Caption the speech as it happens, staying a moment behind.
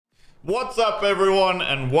What's up everyone,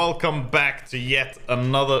 and welcome back to yet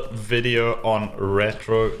another video on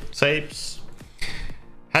retro tapes.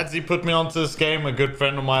 AyeZee put me onto this game, a good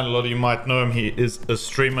friend of mine. A lot of you might know him. He is a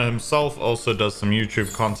streamer himself, also does some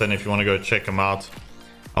YouTube content if you want to go check him out.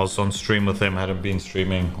 I was on stream with him, hadn't been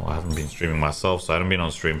streaming, or I haven't been streaming myself, so I hadn't been on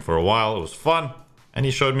stream for a while. It was fun, and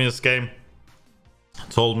he showed me this game.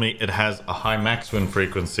 Told me it has a high max win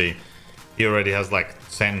frequency. He already has like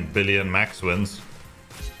 10 billion max wins.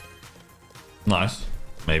 Nice.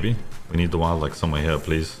 Maybe. We need the wild like somewhere here,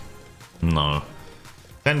 please. No.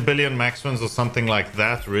 10 billion max wins or something like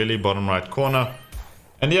that, really, bottom right corner.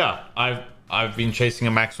 And yeah, I've been chasing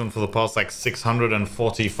a max win for the past like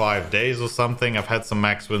 645 days or something. I've had some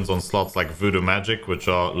max wins on slots like Voodoo Magic, which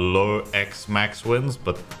are low X max wins,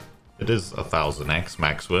 but it is 1000X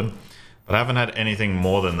max win. But I haven't had anything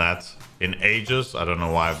more than that in ages. I don't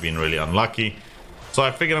know why. I've been really unlucky. So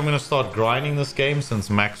I figured I'm going to start grinding this game since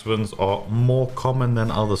max wins are more common than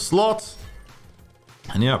other slots.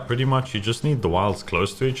 And yeah, pretty much you just need the wilds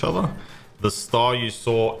close to each other. The star you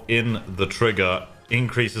saw in the trigger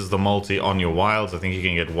increases the multi on your wilds. I think you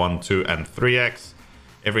can get 1, 2, and 3x.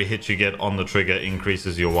 Every hit you get on the trigger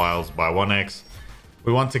increases your wilds by 1x.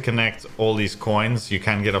 We want to connect all these coins. You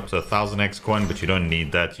can get up to 1000x coin, but you don't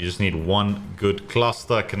need that. You just need one good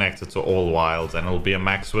cluster connected to all wilds and it'll be a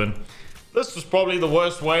max win. This was probably the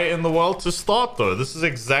worst way in the world to start, though. This is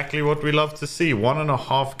exactly what we love to see.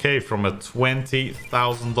 1.5k from a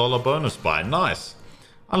 $20,000 bonus buy. Nice.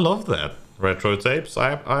 I love that. Retro tapes.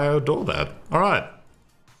 I adore that. All right.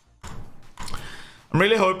 I'm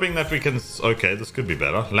really hoping that we can... Okay, this could be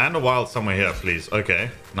better. Land a wild somewhere here, please.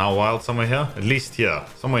 Okay. Now wild somewhere here. At least here.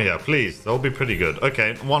 Somewhere here, please. That'll be pretty good.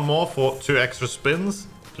 Okay. One more for 2 extra spins,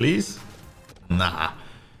 please. Nah.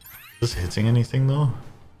 Is this hitting anything, though?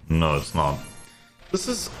 No, it's not. This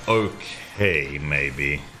is okay,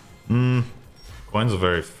 maybe. Coins are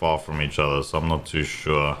very far from each other, so I'm not too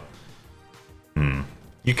sure.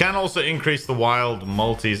 You can also increase the wild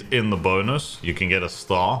multis in the bonus. You can get a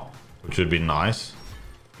star, which would be nice.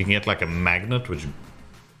 You can get like a magnet, which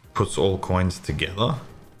puts all coins together.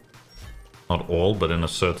 Not all, but in a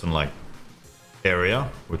certain like area,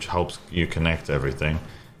 which helps you connect everything.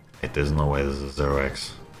 There's no way this is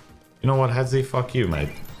 0x. You know what, AyeZee? Fuck you, mate.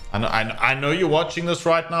 I know you're watching this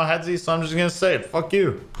right now, AyeZee, so I'm just gonna say it. Fuck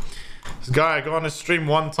you. This guy, I go on his stream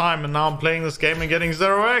one time and now I'm playing this game and getting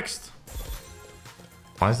 0x'd.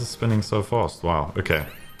 Why is this spinning so fast? Wow, okay.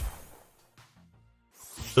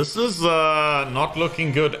 This is not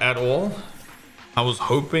looking good at all. I was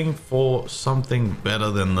hoping for something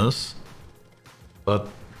better than this. But...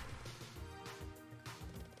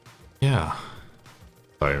 yeah.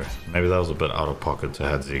 Sorry, maybe that was a bit out of pocket to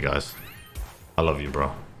AyeZee, guys. I love you,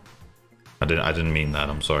 bro. I didn't mean that.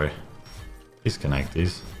 I'm sorry. Please connect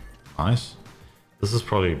these. Nice. This is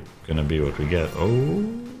probably gonna be what we get. Oh,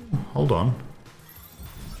 hold on.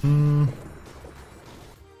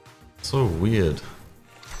 So weird.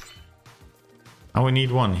 Now we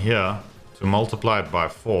need one here to multiply it by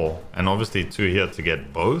 4, and obviously 2 here to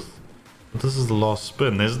get both. But this is the last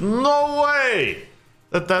spin. There's no way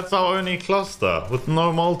that that's our only cluster with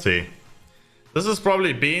no multi. This has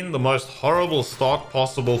probably been the most horrible start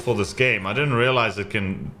possible for this game. I didn't realize it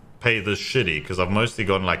can pay this shitty because I've mostly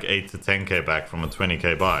gotten like 8 to 10k back from a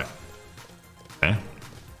 20k buy. Okay.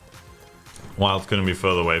 Wild's going to be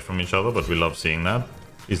further away from each other, but we love seeing that.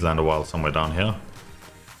 Please land a wild somewhere down here.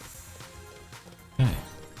 Okay.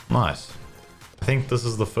 Nice. I think this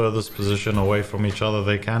is the furthest position away from each other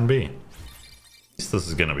they can be. At least this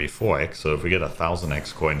is going to be 4x, so if we get a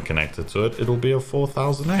 1000x coin connected to it, it'll be a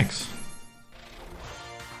 4000x.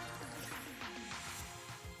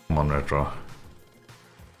 Come on, retro.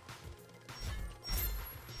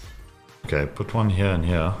 Okay, put one here and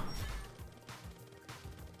here.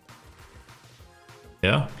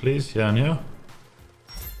 Yeah, please, here and here.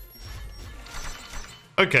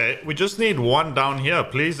 Okay, we just need one down here,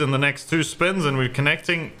 please, in the next 2 spins, and we're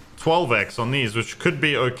connecting 12x on these, which could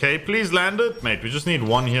be okay. Please land it, mate. We just need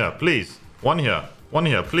one here, please. One here,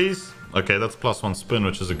 please. Okay, that's +1 spin,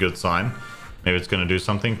 which is a good sign. Maybe it's going to do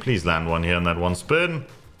something. Please land one here in that 1 spin.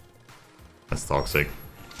 That's toxic.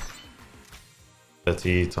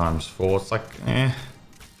 30 times 4. It's like,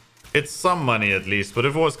 it's some money at least. But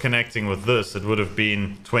if it was connecting with this, it would have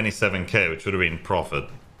been 27k, which would have been profit.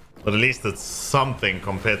 But at least it's something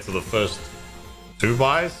compared to the first 2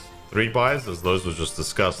 buys, 3 buys, as those were just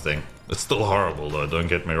disgusting. It's still horrible though, don't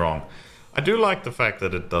get me wrong. I do like the fact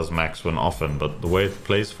that it does max win often, but the way it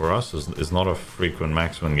plays for us is not a frequent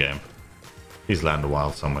max win game. Please land a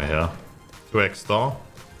wild somewhere here. 2x star.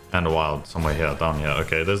 And a wild somewhere here, down here.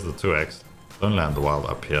 Okay, there's the 2x. Don't land the wild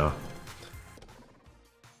up here.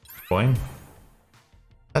 coin.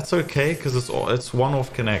 That's okay, because it's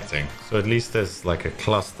one-off connecting. So at least there's like a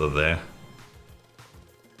cluster there.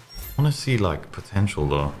 I want to see like potential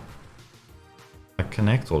though. I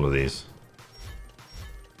connect all of these.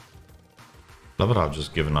 Love it, I've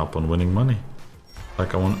just given up on winning money.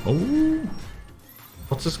 Like I want... Oh!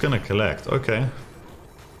 What's this gonna collect? Okay.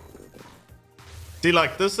 See,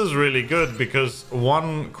 like, this is really good because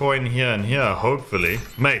one coin here and here, hopefully.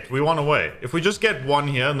 Mate, we want away. If we just get one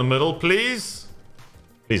here in the middle, please.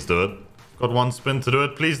 Please do it. Got one spin to do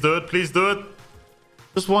it. Please do it. Please do it.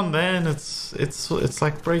 Just one there and it's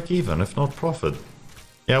like break even, if not profit.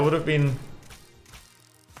 Yeah, it would have been...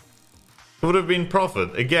 It would have been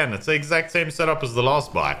profit. Again, it's the exact same setup as the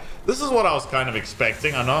last buy. This is what I was kind of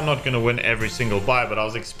expecting. I know I'm not going to win every single buy, but I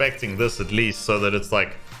was expecting this at least so that it's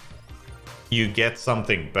like you get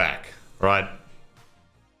something back, right?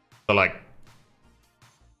 So like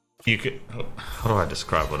you could... How do I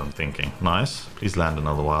describe what I'm thinking? Nice. Please land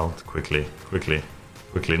another wild. Quickly, quickly,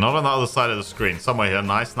 quickly. Not on the other side of the screen. Somewhere here.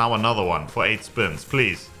 Nice. Now another one for 8 spins.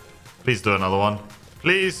 Please. Please do another one.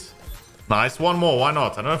 Please. Nice. One more. Why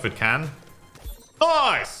not? I don't know if it can.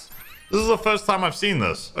 Nice! This is the first time I've seen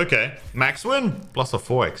this. Okay. Max win. Plus a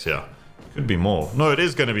 4x here. Could be more. No, it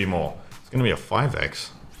is going to be more. It's going to be a 5x.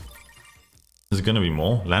 Is it going to be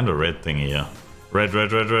more? Land a red thing here. Red,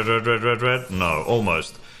 red, red, red, red, red, red, red. No,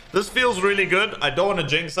 almost. This feels really good. I don't want to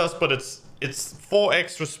jinx us, but it's 4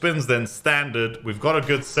 extra spins than standard. We've got a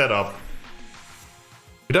good setup.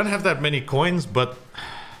 We don't have that many coins, but...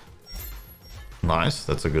 Nice.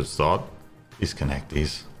 That's a good start. Please connect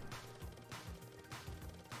these.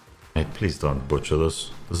 Hey, please don't butcher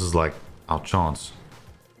this. This is like our chance.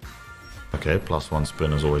 Okay, plus 1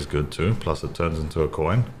 spin is always good too. Plus it turns into a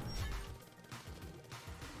coin.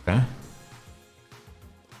 Okay.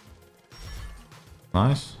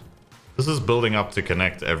 Nice. This is building up to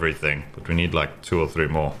connect everything, but we need like 2 or 3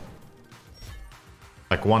 more.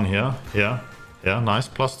 Like 1 here, here, here. Nice.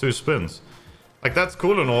 Plus 2 spins. Like that's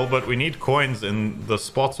cool and all, but we need coins in the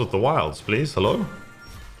spots with the wilds, please. Hello?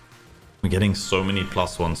 We're getting so many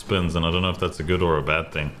plus 1 spins, and I don't know if that's a good or a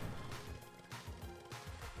bad thing.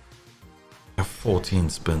 I have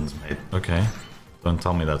 14 spins, mate. Okay. Don't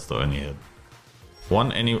tell me that's the only hit.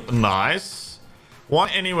 One any... Nice. One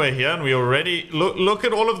anywhere here, and we already... Look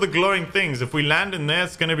at all of the glowing things. If we land in there,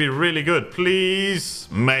 it's going to be really good. Please.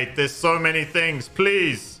 Mate, there's so many things.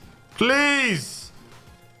 Please. Please.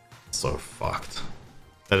 So fucked.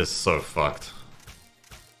 That is so fucked.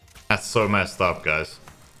 That's so messed up, guys.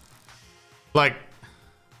 Like,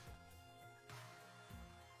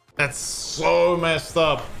 that's so messed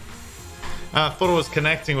up. I thought it was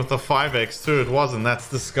connecting with the 5x too. It wasn't. That's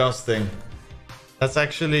disgusting. That's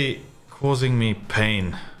actually causing me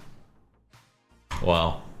pain.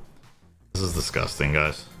 Wow. This is disgusting,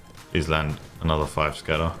 guys. Please land another 5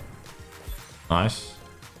 scatter. Nice.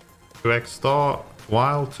 2x star.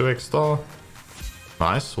 Wild. 2x star.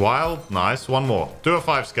 Nice. Wild. Nice. One more. Do a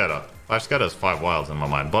 5 scatter. 5 scatters, 5 wilds in my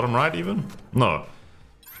mind. Bottom right even? No.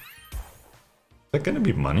 Is that going to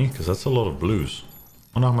be money? Because that's a lot of blues.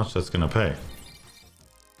 I wonder how much that's going to pay.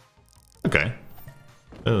 Okay.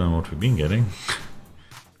 Better than what we've been getting.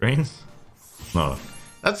 Greens? No.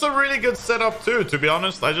 That's a really good setup too, to be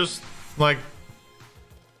honest. I just, like...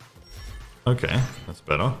 Okay, that's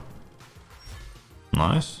better.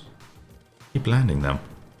 Nice. Keep landing them.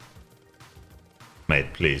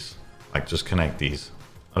 Mate, please. Like, just connect these.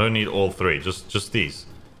 I don't need all 3, just these.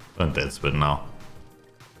 Don't dead spin now.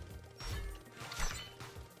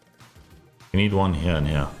 You need one here and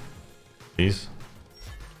here. Please.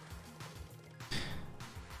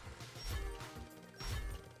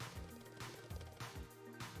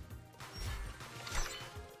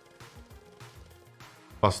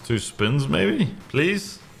 Plus 2 spins maybe?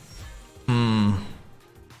 Please?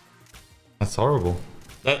 That's horrible.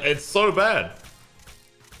 It's so bad.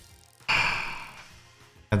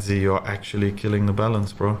 AyeZee, you're actually killing the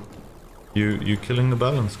balance, bro. You killing the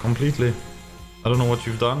balance completely. I don't know what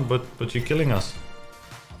you've done, but you're killing us.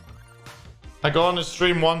 I go on his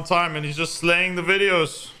stream one time and he's just slaying the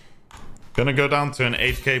videos. Gonna go down to an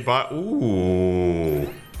 8k buy. Ooh.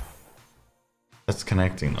 That's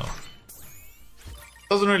connecting though.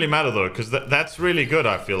 Doesn't really matter though, because that's really good,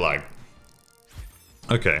 I feel like.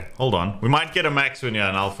 Okay, hold on. We might get a max win here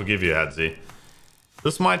and I'll forgive you, AyeZee.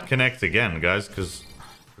 This might connect again, guys, because...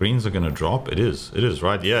 Greens are going to drop. It is,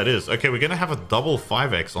 right? Yeah, it is. Okay, we're going to have a double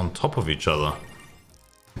 5x on top of each other.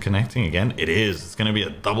 Connecting again? It is. It's going to be a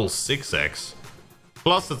double 6x.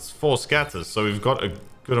 Plus, it's 4 scatters, so we've got a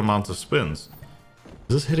good amount of spins.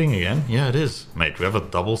 Is this hitting again? Yeah, it is. Mate, we have a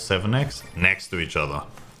double 7x next to each other.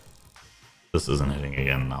 This isn't hitting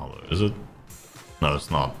again now, though, is it? No,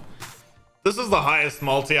 it's not. This is the highest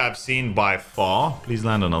multi I've seen by far. Please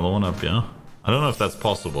land another one up here. I don't know if that's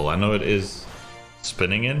possible. I know it is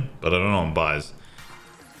spinning in, but I don't know on buys.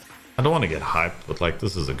 I don't want to get hyped, but like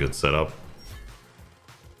this is a good setup.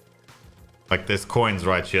 Like there's coins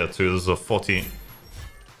right here too. This is a 40.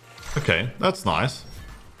 Okay, that's nice.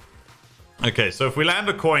 Okay, so if we land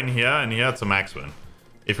a coin here and here, it's a max win.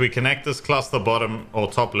 If we connect this cluster bottom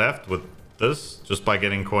or top left with this, just by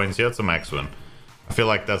getting coins here, it's a max win. I feel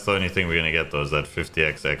like that's the only thing we're going to get though, is that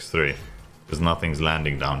 50x x3. Because nothing's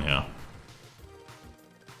landing down here.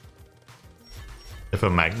 If a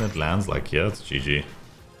magnet lands like here, it's GG.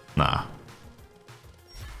 Nah.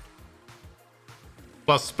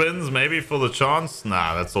 Plus spins maybe for the chance?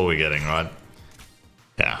 Nah, that's all we're getting, right?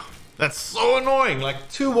 Yeah. That's so annoying. Like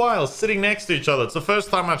 2 wiles sitting next to each other. It's the first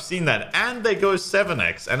time I've seen that. And they go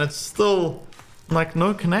 7x. And it's still like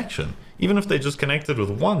no connection. Even if they just connected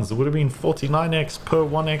with ones, it would have been 49x per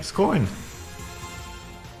 1x coin.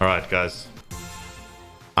 Alright, guys.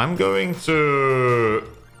 I'm going to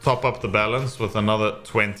top up the balance with another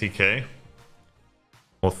 20k.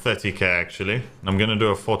 Or 30k, actually. I'm going to do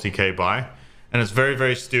a 40k buy. And it's very,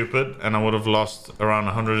 very stupid. And I would have lost around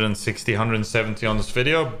 160, 170 on this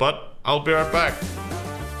video. But I'll be right back.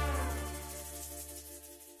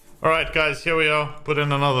 Alright guys, here we are. Put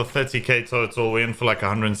in another 30k total. We're in for like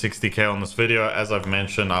 160k on this video. As I've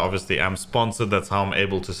mentioned, I obviously am sponsored. That's how I'm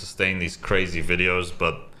able to sustain these crazy videos.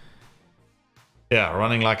 But yeah,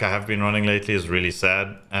 running like I have been running lately is really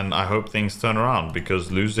sad. And I hope things turn around,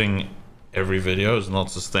 because losing every video is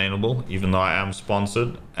not sustainable, even though I am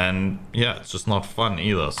sponsored. And yeah, it's just not fun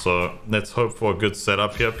either. So let's hope for a good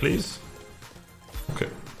setup here, please. Okay,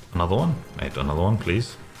 another one. Mate, another one,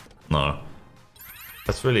 please. No.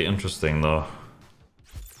 That's really interesting, though.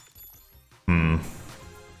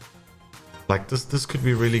 Like, this could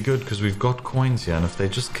be really good, because we've got coins here. And if they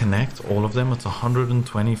just connect all of them, it's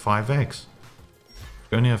 125x.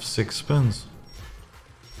 We only have 6 spins.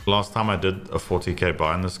 Last time I did a 40k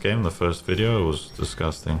buy in this game, the first video, it was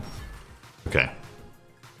disgusting. Okay.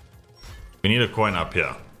 We need a coin up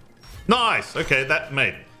here. Nice! Okay,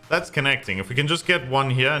 mate, that's connecting. If we can just get one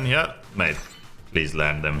here and here, mate, please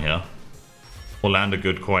land them here. Or land a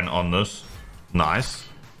good coin on this. Nice.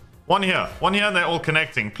 One here, and they're all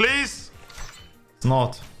connecting. Please! It's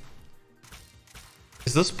not.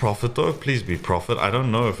 Is this profit though? Please be profit. I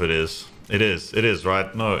don't know if it is. It is,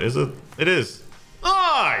 right? No, is it? It is.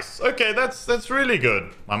 Nice! Okay, that's really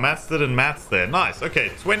good. My maths didn't maths there. Nice. Okay,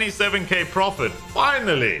 27k profit.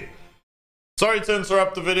 Finally! Sorry to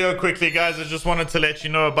interrupt the video quickly, guys. I just wanted to let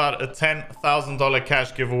you know about a $10,000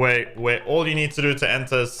 cash giveaway, where all you need to do to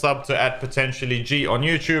enter is sub to @PotentiallyG on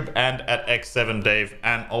YouTube and @X7Dave,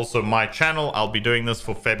 and also my channel. I'll be doing this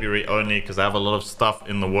for February only, because I have a lot of stuff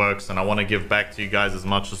in the works and I want to give back to you guys as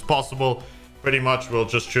much as possible. Pretty much, we'll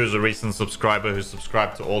just choose a recent subscriber who's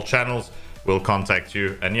subscribed to all channels. We'll contact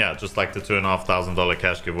you. And yeah, just like the $2,500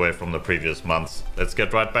 cash giveaway from the previous months. Let's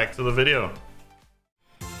get right back to the video.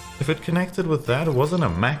 If it connected with that, it wasn't a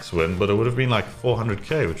max win, but it would have been like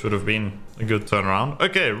 400k, which would have been a good turnaround.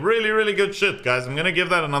 Okay, really, really good shit, guys. I'm going to give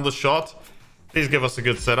that another shot. Please give us a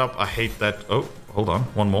good setup. I hate that. Oh, hold on.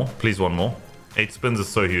 One more. Please, one more. 8 spins is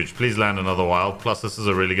so huge. Please land another wild. Plus, this is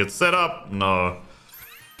a really good setup. No.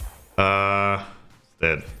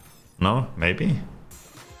 Dead. No, maybe.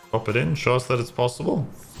 Pop it in. Show us that it's possible.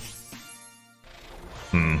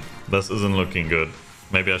 This isn't looking good.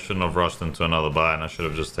 Maybe I shouldn't have rushed into another buy, and I should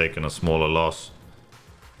have just taken a smaller loss.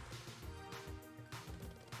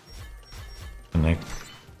 Connect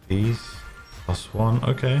these. +1.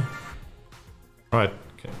 Okay. Alright.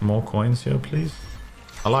 Okay. More coins here, please.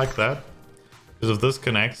 I like that. Because if this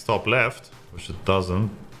connects top left, which it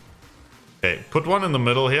doesn't. Okay. Put one in the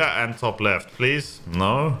middle here and top left, please.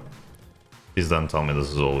 No. Please don't tell me this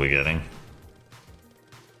is all we're getting.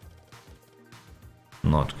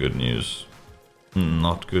 Not good news.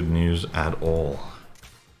 Not good news at all.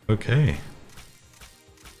 Okay.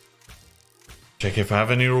 Check if I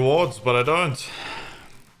have any rewards, but I don't.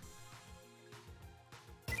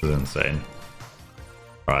 This is insane.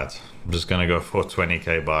 Alright, I'm just gonna go for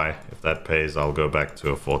 20k buy. If that pays, I'll go back to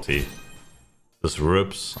a 40. This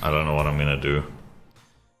rips. I don't know what I'm gonna do.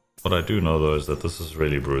 What I do know though is that this is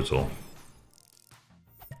really brutal.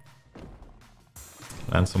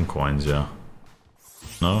 And some coins, yeah.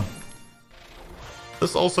 No?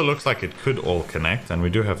 This also looks like it could all connect, and we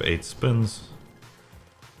do have 8 spins.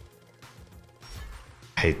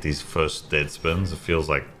 I hate these first dead spins. It feels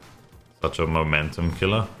like such a momentum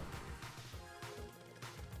killer.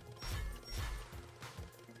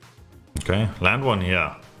 Okay, land one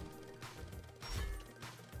here.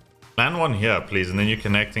 Land one here, please, and then you're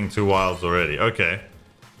connecting 2 wilds already. Okay.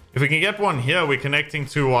 If we can get one here, we're connecting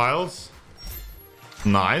 2 wilds.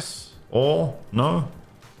 Nice. Or, no?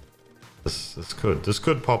 This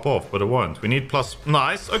could pop off, but it won't. We need plus...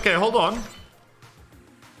 Nice. Okay, hold on.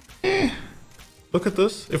 Look at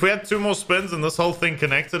this. If we had 2 more spins and this whole thing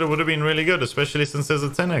connected, it would have been really good, especially since there's a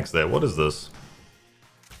 10x there. What is this?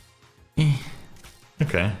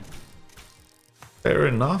 Okay. Fair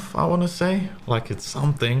enough, I want to say. Like, it's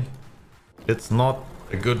something. It's not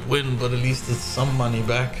a good win, but at least it's some money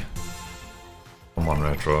back. Come on,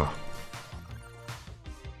 Retro.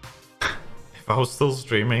 If I was still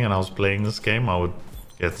streaming and I was playing this game, I would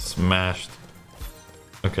get smashed.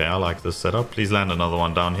 Okay, I like this setup. Please land another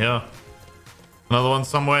one down here. Another one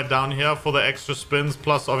somewhere down here for the extra spins,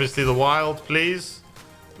 plus obviously the wild, please.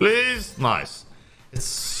 Please. Nice. It's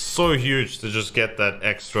so huge to just get that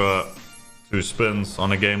extra 2 spins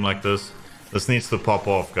on a game like this. This needs to pop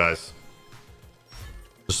off, guys.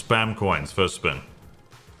 Just spam coins, first spin.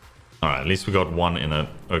 Alright, at least we got 1 in an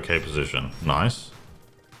okay position. Nice.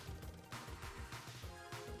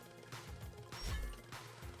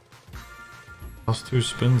 Plus 2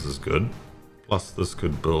 spins is good. Plus this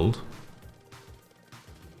could build.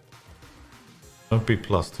 Don't be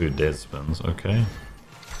plus 2 dead spins, okay.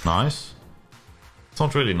 Nice. It's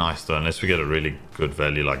not really nice though, unless we get a really good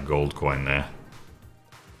value like gold coin there.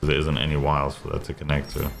 There isn't any wilds for that to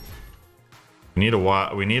connect to.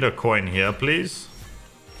 We need a coin here, please.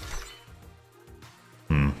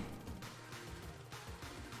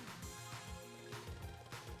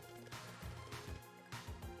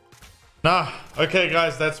 Nah, okay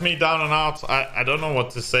guys, that's me down and out. I don't know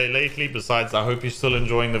what to say lately, besides I hope you're still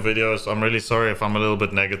enjoying the videos. I'm really sorry if I'm a little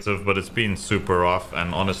bit negative, but it's been super rough,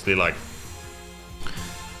 and honestly, like,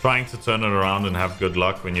 trying to turn it around and have good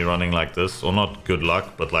luck when you're running like this, or not good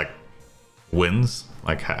luck, but like wins,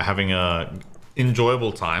 like having a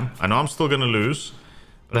enjoyable time. I know I'm still gonna lose,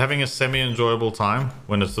 but having a semi-enjoyable time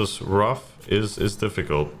when it's this rough is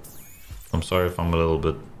difficult. I'm sorry if I'm a little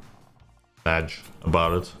bit bad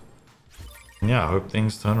about it. Yeah, I hope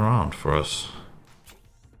things turn around for us.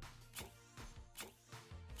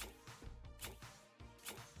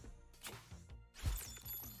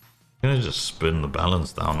 I'm gonna just spin the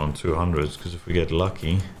balance down on 200s, because if we get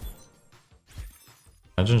lucky,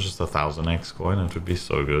 imagine just a 1000x coin, it would be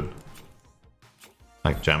so good.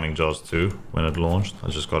 Like Jamming Jaws 2 when it launched. I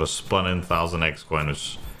just got a spun in 1000x coin,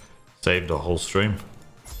 which saved the whole stream.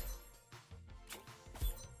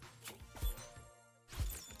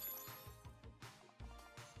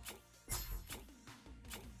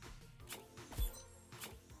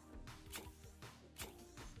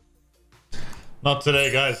 Not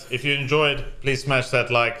today, guys. If you enjoyed, please smash that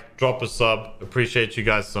like, drop a sub. Appreciate you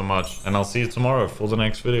guys so much, and I'll see you tomorrow for the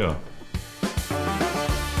next video.